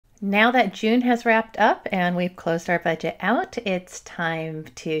Now that June has wrapped up and we've closed our budget out, it's time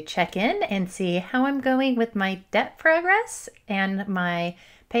to check in and see how I'm going with my debt progress and my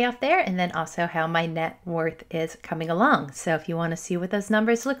payoff there, and then also how my net worth is coming along. So if you want to see what those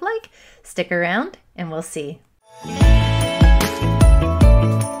numbers look like, stick around and we'll see.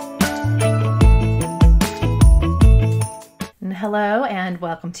 Hello and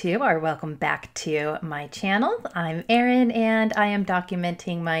welcome back to my channel. I'm Erin and I am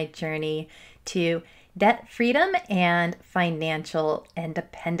documenting my journey to debt freedom and financial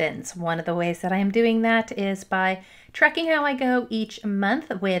independence. One of the ways that I am doing that is by tracking how I go each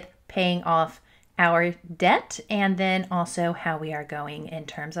month with paying off our debt, and then also how we are going in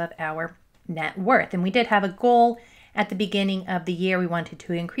terms of our net worth. And we did have a goal at the beginning of the year. We wanted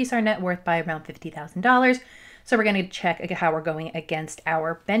to increase our net worth by around $50,000. So we're going to check how we're going against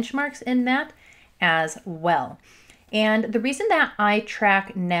our benchmarks in that as well. And the reason that I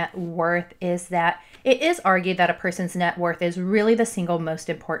track net worth is that it is argued that a person's net worth is really the single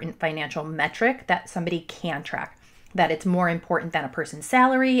most important financial metric that somebody can track. That it's more important than a person's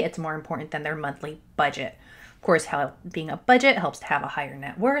salary, it's more important than their monthly budget. Of course, being a budget helps to have a higher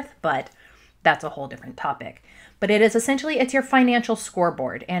net worth, but that's a whole different topic. But it is essentially, it's your financial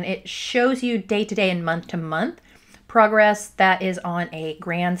scoreboard, and it shows you day to day and month to month progress that is on a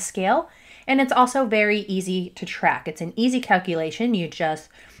grand scale. And it's also very easy to track. It's an easy calculation. You just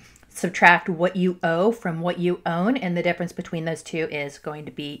subtract what you owe from what you own, and the difference between those two is going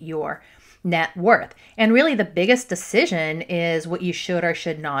to be your net worth. And really the biggest decision is what you should or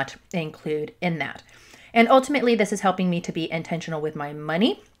should not include in that. And ultimately, this is helping me to be intentional with my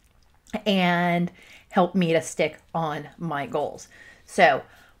money and help me to stick on my goals. So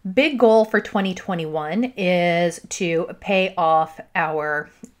big goal for 2021 is to pay off our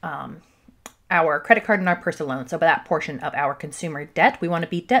credit card and our personal loan. So by that portion of our consumer debt, we want to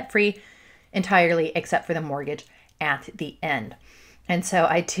be debt free entirely except for the mortgage at the end. And so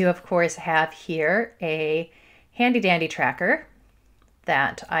I do, of course, have here a handy dandy tracker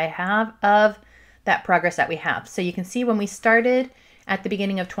that I have of that progress that we have. So you can see when we started at the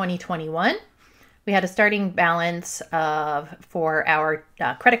beginning of 2021, we had a starting balance for our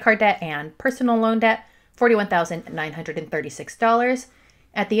credit card debt and personal loan debt, $41,936.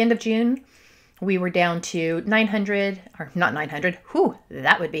 At the end of June, we were down to that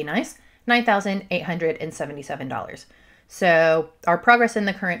would be nice, $9,877. So our progress in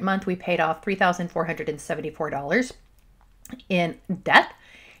the current month, we paid off $3,474 in debt,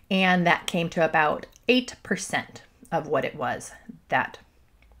 and that came to about 8% of what it was that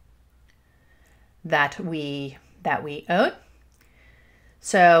we owed.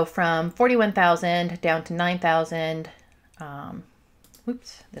 So from 41,000 down to 9,000.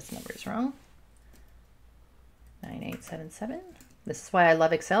 Oops, this number is wrong. 9877. This is why I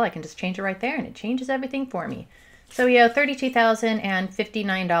love Excel. I can just change it right there and it changes everything for me. So we owe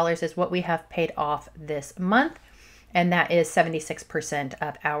 $32,059 is what we have paid off this month, and that is 76%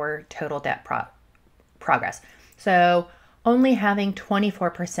 of our total debt progress. So only having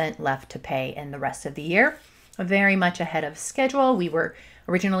 24% left to pay in the rest of the year, very much ahead of schedule. We were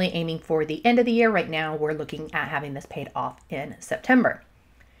originally aiming for the end of the year. Right now, we're looking at having this paid off in September.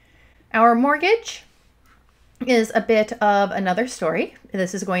 Our mortgage is a bit of another story.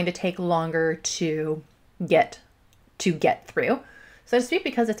 This is going to take longer to get through, so to speak,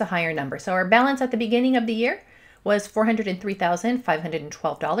 because it's a higher number. So our balance at the beginning of the year was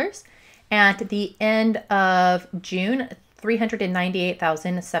 $403,512. At the end of June,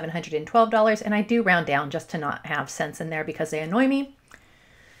 $398,712, and I do round down just to not have cents in there because they annoy me.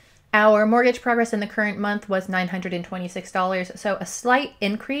 Our mortgage progress in the current month was $926, so a slight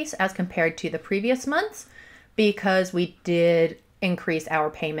increase as compared to the previous months because we did increase our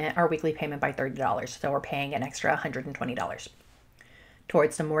weekly payment by $30, so we're paying an extra $120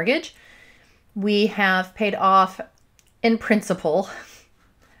 towards the mortgage. We have paid off in principal,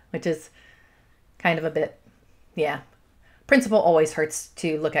 which is kind of a bit, principal always hurts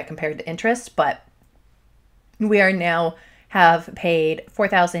to look at compared to interest, but we are now have paid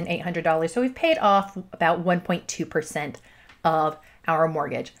 $4,800. So we've paid off about 1.2% of our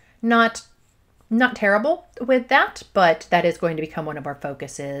mortgage. Not terrible with that, but that is going to become one of our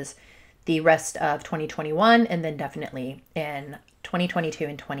focuses the rest of 2021 and then definitely in 2022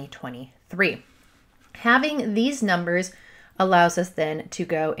 and 2023. Having these numbers allows us then to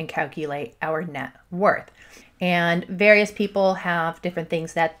go and calculate our net worth. And various people have different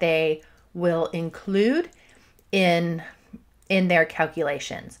things that they will include in their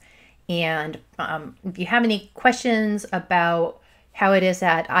calculations. And if you have any questions about how it is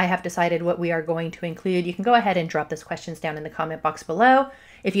that I have decided what we are going to include, you can go ahead and drop those questions down in the comment box below,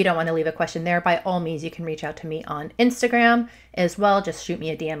 If you don't want to leave a question there, by all means, you can reach out to me on Instagram as well. Just shoot me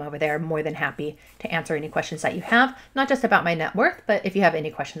a DM over there. I'm more than happy to answer any questions that you have, not just about my net worth, but if you have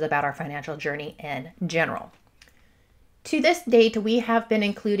any questions about our financial journey in general. To this date, we have been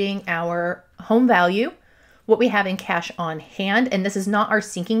including our home value, what we have in cash on hand, and this is not our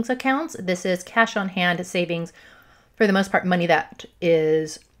sinkings accounts. This is cash on hand savings, for the most part, money that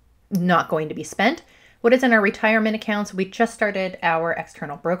is not going to be spent. What is in our retirement accounts? We just started our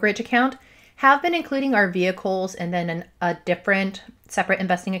external brokerage account, have been including our vehicles, and then a different separate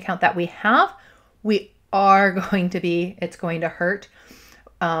investing account that we have. We are going to be, it's going to hurt.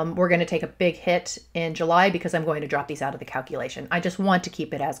 We're going to take a big hit in July because I'm going to drop these out of the calculation. I just want to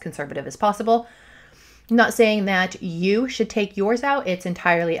keep it as conservative as possible. Not saying that you should take yours out. It's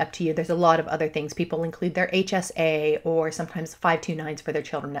entirely up to you. There's a lot of other things. People include their HSA or sometimes 529s for their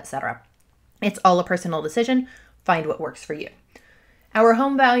children, etc. It's all a personal decision. Find what works for you. Our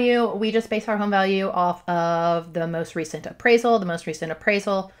home value, we just base our home value off of the most recent appraisal. The most recent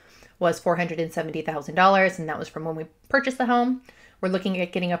appraisal was $470,000, and that was from when we purchased the home. We're looking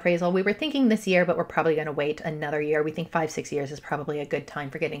at getting appraisal. We were thinking this year, but we're probably going to wait another year. We think 5-6 years is probably a good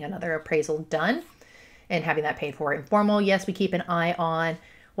time for getting another appraisal done and having that paid for. Informal, yes, we keep an eye on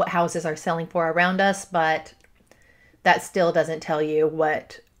what houses are selling for around us, but that still doesn't tell you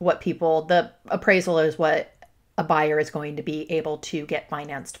what people, the appraisal is what a buyer is going to be able to get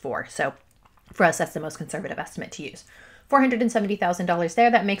financed for. So for us, that's the most conservative estimate to use. $470,000 there.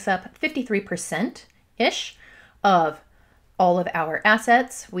 That makes up 53%-ish of all of our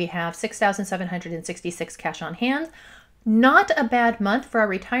assets. We have $6,766 cash on hand. Not a bad month for our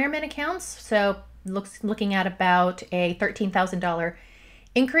retirement accounts. So looking at about a $13,000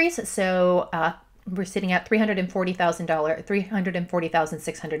 increase. So we're sitting at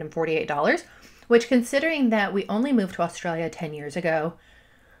 $340,648, which, considering that we only moved to Australia 10 years ago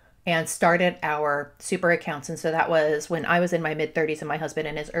and started our super accounts, and so that was when I was in my mid-30s and my husband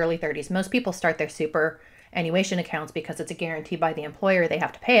in his early 30s. Most people start their superannuation accounts because it's a guarantee by the employer. They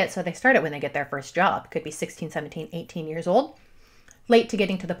have to pay it, so they start it when they get their first job. Could be 16, 17, 18 years old. Late to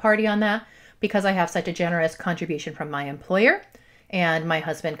getting to the party on that because I have such a generous contribution from my employer. And my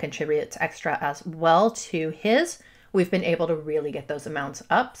husband contributes extra as well to his. We've been able to really get those amounts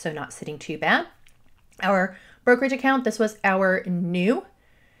up, so not sitting too bad. Our brokerage account, this was our new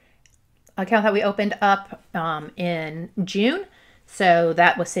account that we opened up in June. So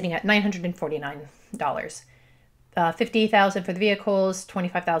that was sitting at $949. $50,000 for the vehicles,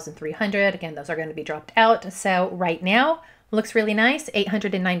 $25,300. Again, those are going to be dropped out. So right now, looks really nice.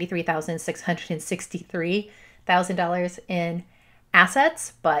 $893,663 in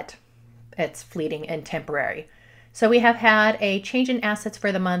assets, but it's fleeting and temporary. So we have had a change in assets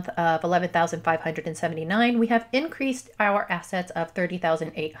for the month of $11,579. We have increased our assets of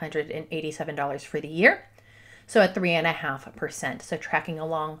 $30,887 for the year. So at 3.5%. So tracking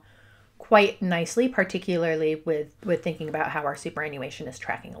along quite nicely, particularly with thinking about how our superannuation is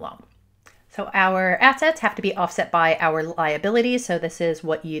tracking along. So our assets have to be offset by our liabilities. So this is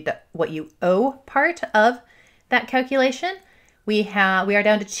what you owe part of that calculation. We are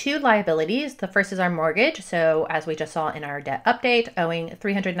down to two liabilities. The first is our mortgage. So as we just saw in our debt update, owing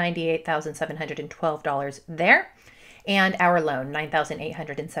 $398,712 there, and our loan,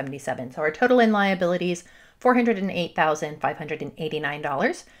 $9,877. So our total in liabilities,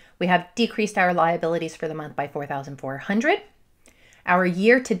 $408,589. We have decreased our liabilities for the month by $4,400. Our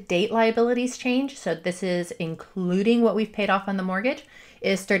year-to-date liabilities change, so this is including what we've paid off on the mortgage,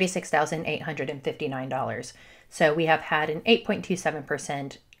 is $36,859. So we have had an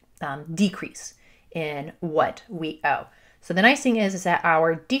 8.27% decrease in what we owe. So the nice thing is that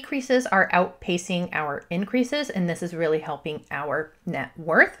our decreases are outpacing our increases, and this is really helping our net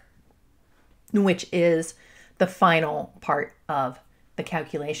worth, which is the final part of the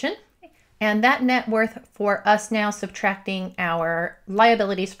calculation. And that net worth for us now, subtracting our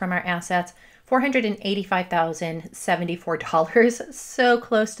liabilities from our assets, $485,074, so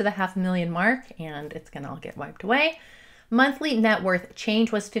close to the $500,000 mark, and it's gonna all get wiped away. Monthly net worth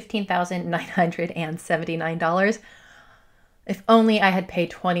change was $15,979. If only I had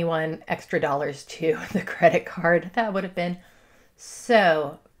paid $21 extra to the credit card, that would have been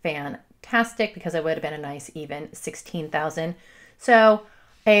so fantastic because it would have been a nice even $16,000. So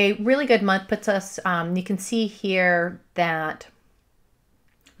a really good month puts us, you can see here that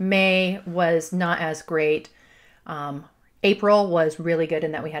May was not as great. April was really good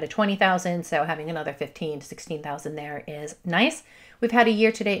in that we had a $20,000, so having another $15,000 to $16,000 there is nice. We've had a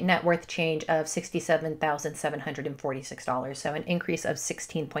year-to-date net worth change of $67,746, so an increase of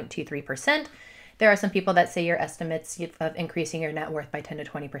 16.23%. There are some people that say your estimates of increasing your net worth by 10 to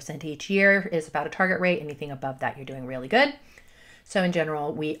 20% each year is about a target rate. Anything above that, you're doing really good. So in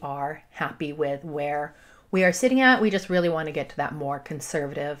general, we are happy with where we are sitting at. We just really want to get to that more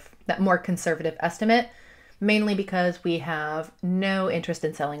conservative estimate, mainly because we have no interest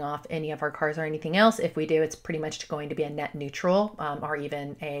in selling off any of our cars or anything else. If we do, it's pretty much going to be a net neutral or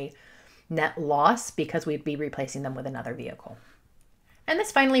even a net loss, because we'd be replacing them with another vehicle. And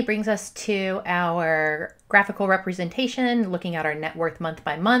this finally brings us to our graphical representation, looking at our net worth month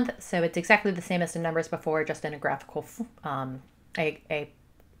by month. So it's exactly the same as the numbers before, just in a graphical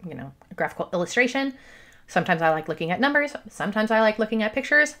graphical illustration. Sometimes I like looking at numbers, sometimes I like looking at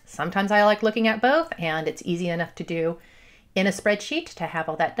pictures, sometimes I like looking at both, and it's easy enough to do in a spreadsheet to have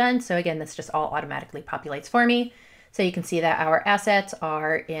all that done. So again, this just all automatically populates for me. So you can see that our assets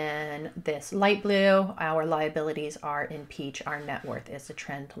are in this light blue, our liabilities are in peach, our net worth is a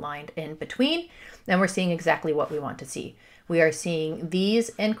trend lined in between, and we're seeing exactly what we want to see. We are seeing these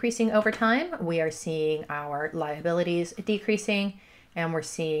increasing over time, we are seeing our liabilities decreasing, and we're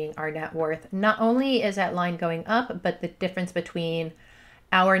seeing our net worth. Not only is that line going up, but the difference between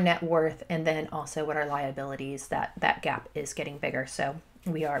our net worth and then also what our liabilities, that gap is getting bigger. So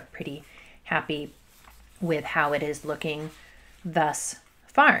we are pretty happy with how it is looking thus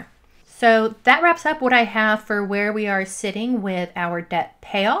far. So that wraps up what I have for where we are sitting with our debt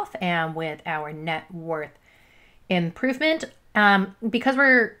payoff and with our net worth improvement. Because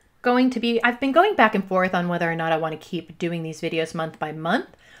I've been going back and forth on whether or not I want to keep doing these videos month by month,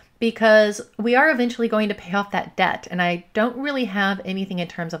 because we are eventually going to pay off that debt. And I don't really have anything in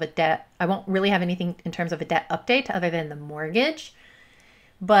terms of a debt. I won't really have anything in terms of a debt update other than the mortgage.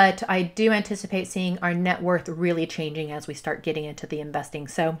 But I do anticipate seeing our net worth really changing as we start getting into the investing.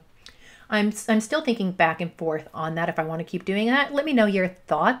 So I'm still thinking back and forth on that, if I want to keep doing that. Let me know your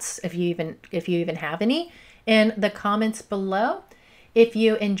thoughts, if you even have any, in the comments below. If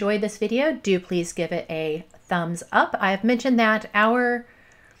you enjoyed this video, do please give it a thumbs up. I have mentioned that our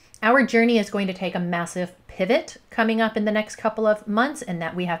journey is going to take a massive pivot coming up in the next couple of months, and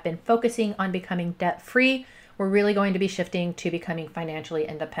that we have been focusing on becoming debt-free. We're really going to be shifting to becoming financially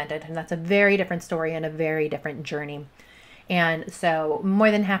independent, and that's a very different story and a very different journey. And so more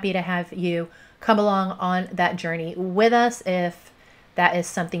than happy to have you come along on that journey with us if that is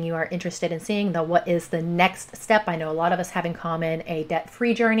something you are interested in seeing. What is the next step? I know a lot of us have in common a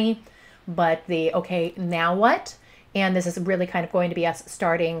debt-free journey, but okay, now what? And this is really kind of going to be us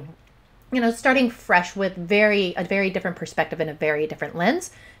starting fresh with a very different perspective and a very different lens.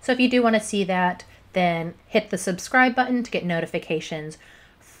 So if you do want to see that, then hit the subscribe button to get notifications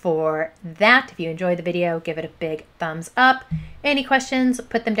for that. If you enjoyed the video, give it a big thumbs up. Any questions,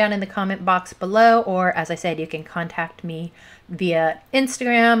 put them down in the comment box below, or as I said, you can contact me via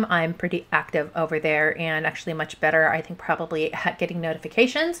Instagram. I'm pretty active over there, and actually much better, I think, probably at getting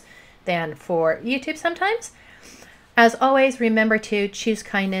notifications than for YouTube sometimes. As always, remember to choose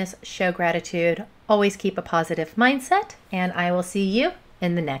kindness, show gratitude, always keep a positive mindset, and I will see you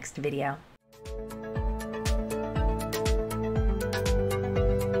in the next video.